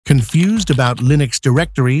Confused about Linux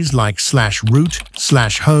directories like /root,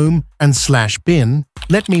 /home, and /bin?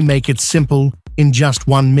 Let me make it simple in just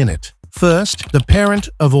 1 minute. First, the parent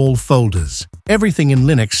of all folders. Everything in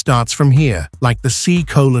Linux starts from here, like the C:\"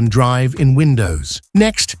 drive in Windows.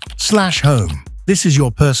 Next, /home. This is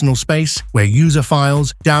your personal space where user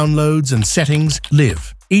files, downloads, and settings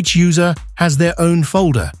live. Each user has their own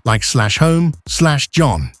folder, like /home,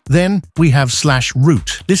 /john. Then we have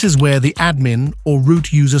 /root. This is where the admin or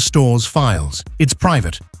root user stores files. It's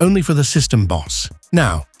private, only for the system boss.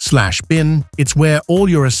 Now, /bin, it's where all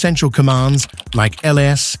your essential commands like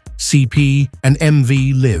ls, cp, and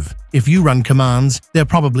mv live. If you run commands, they're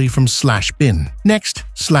probably from /bin. Next,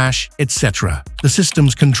 /etc. The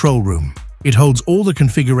system's control room. It holds all the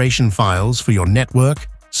configuration files for your network,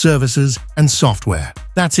 services, and software.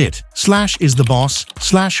 That's it. / is the boss,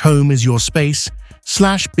 /home is your space,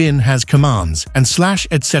 /bin has commands, and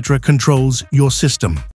 /etc controls your system.